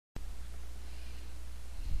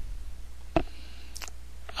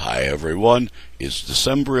everyone. It's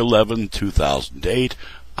December 11, 2008.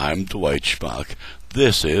 I'm Dwight Schmuck.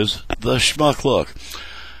 This is the Schmuck Look.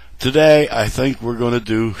 Today, I think we're going to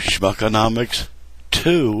do Schmuckonomics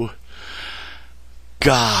 2.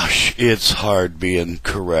 Gosh, it's hard being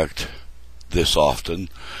correct this often.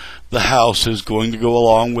 The House is going to go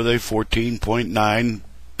along with a $14.9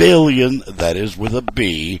 billion, that is with a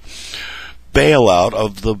B, bailout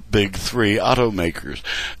of the big three automakers.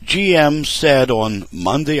 GM said on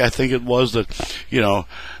Monday, I think it was, that,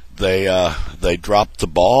 they dropped the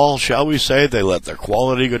ball, shall we say. They let their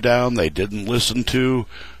quality go down. They didn't listen to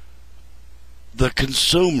the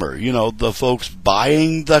consumer, the folks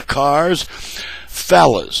buying the cars.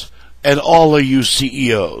 Fellas, and all of you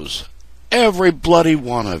CEOs, every bloody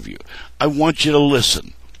one of you, I want you to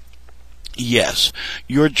listen. Yes,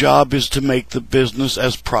 your job is to make the business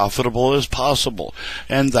as profitable as possible,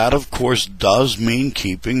 and that, of course, does mean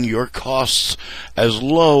keeping your costs as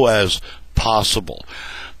low as possible.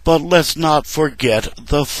 But let's not forget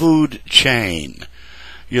the food chain.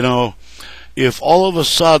 If all of a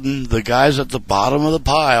sudden the guys at the bottom of the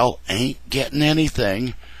pile ain't getting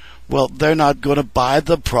anything, well, they're not going to buy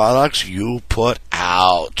the products you put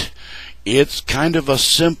out. It's kind of a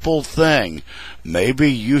simple thing.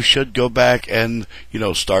 Maybe you should go back and,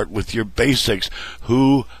 start with your basics.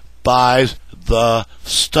 Who buys the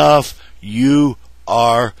stuff you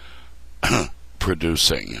are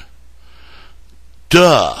producing?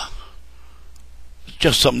 Duh.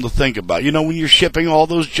 Just something to think about. When you're shipping all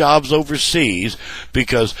those jobs overseas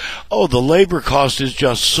because, the labor cost is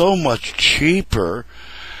just so much cheaper,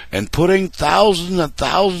 and putting thousands and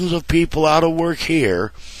thousands of people out of work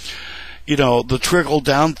here, the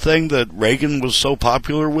trickle-down thing that Reagan was so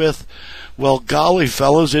popular with, well, golly,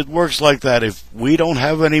 fellas, it works like that. If we don't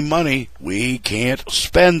have any money, we can't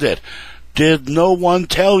spend it. Did no one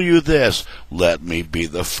tell you this? Let me be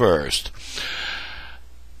the first.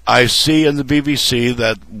 I see in the BBC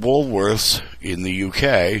that Woolworths in the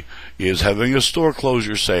UK is having a store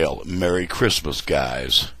closure sale. Merry Christmas,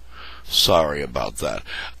 guys. Sorry about that.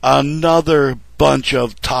 Another bunch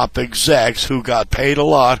of top execs who got paid a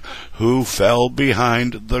lot who fell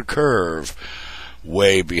behind the curve.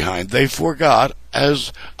 Way behind. They forgot,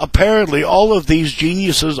 as apparently all of these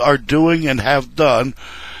geniuses are doing and have done,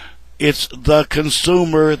 it's the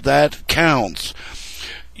consumer that counts.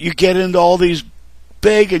 You get into all these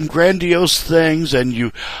big and grandiose things, and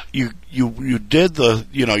you did the,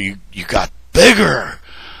 you got bigger.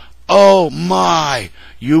 Oh my,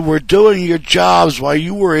 you were doing your jobs while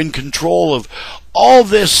you were in control of all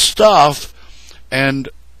this stuff, and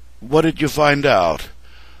what did you find out?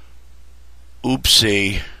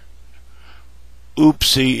 Oopsie.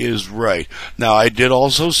 Oopsie is right. Now, I did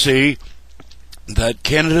also see that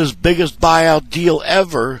Canada's biggest buyout deal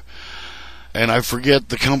ever, and I forget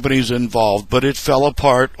the companies involved, but it fell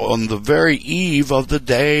apart on the very eve of the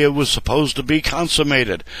day it was supposed to be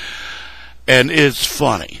consummated. And it's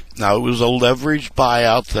funny. Now, it was a leveraged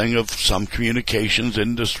buyout thing of some communications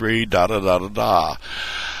industry, da-da-da-da-da.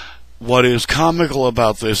 What is comical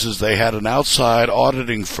about this is they had an outside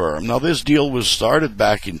auditing firm. Now, this deal was started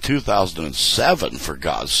back in 2007, for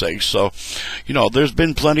God's sake. So, there's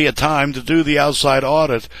been plenty of time to do the outside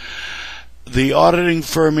audit. The auditing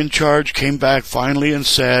firm in charge came back finally and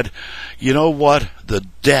said, you know what? The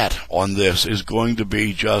debt on this is going to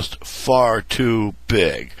be just far too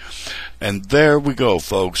big. And there we go,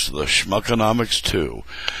 folks, the Schmuckonomics 2.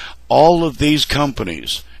 All of these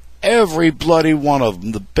companies, every bloody one of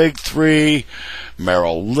them, the big three,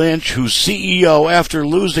 Merrill Lynch, whose CEO, after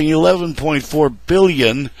losing $11.4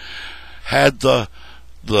 billion, had the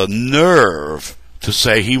nerve to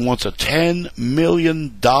say he wants a $10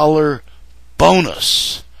 million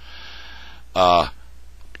bonus. Again,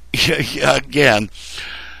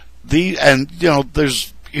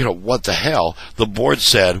 there's, what the hell? The board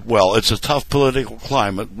said, well, it's a tough political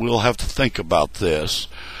climate. We'll have to think about this.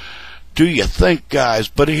 Do you think, guys?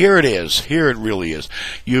 But here it is. Here it really is.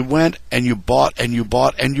 You went and you bought and you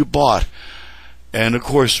bought and you bought. And, of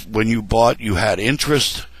course, when you bought, you had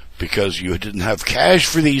interest because you didn't have cash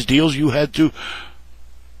for these deals. You had to,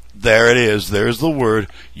 there it is. There's the word.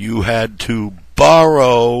 You had to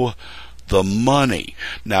borrow the money.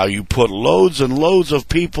 Now, you put loads and loads of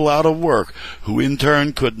people out of work who in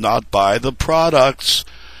turn could not buy the products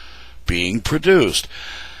being produced.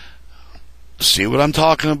 See what I'm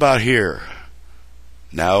talking about here?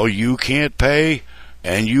 Now you can't pay,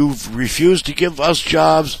 and you've refused to give us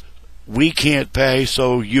jobs. We can't pay,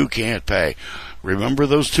 so you can't pay. Remember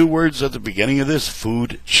those two words at the beginning of this?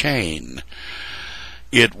 Food chain.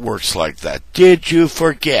 It works like that. Did you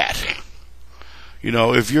forget?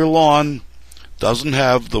 If your lawn doesn't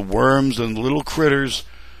have the worms and little critters,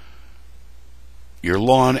 your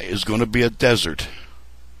lawn is going to be a desert.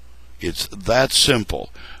 It's that simple.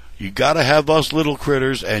 You got to have us little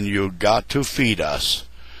critters, and you got to feed us.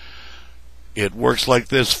 It works like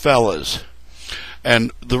this, fellas.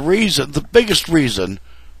 And the biggest reason,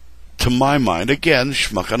 to my mind, again,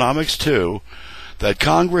 Schmuckonomics 2, that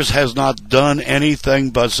Congress has not done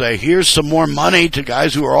anything but say, here's some more money to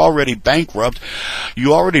guys who are already bankrupt.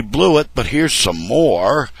 You already blew it, but here's some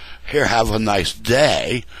more. Here, have a nice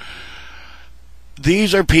day.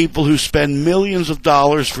 These are people who spend millions of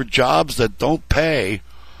dollars for jobs that don't pay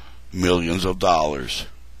millions of dollars.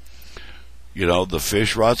 You know, the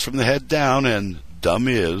fish rots from the head down, and dumb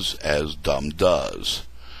is as dumb does.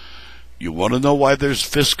 You want to know why there's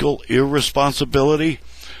fiscal irresponsibility?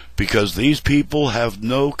 Because these people have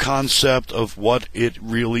no concept of what it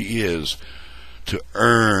really is to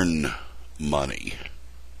earn money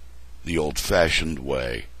the old-fashioned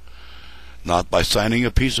way. Not by signing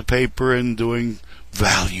a piece of paper and doing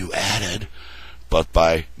value added, but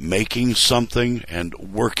by making something and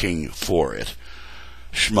working for it.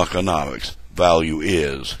 Schmuckonomics. Value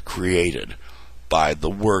is created by the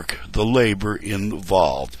work, the labor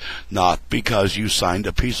involved, not because you signed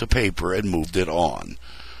a piece of paper and moved it on.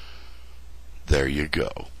 There you go.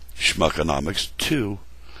 Schmuckonomics 2.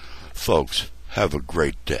 Folks, have a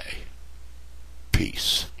great day.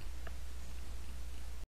 Peace.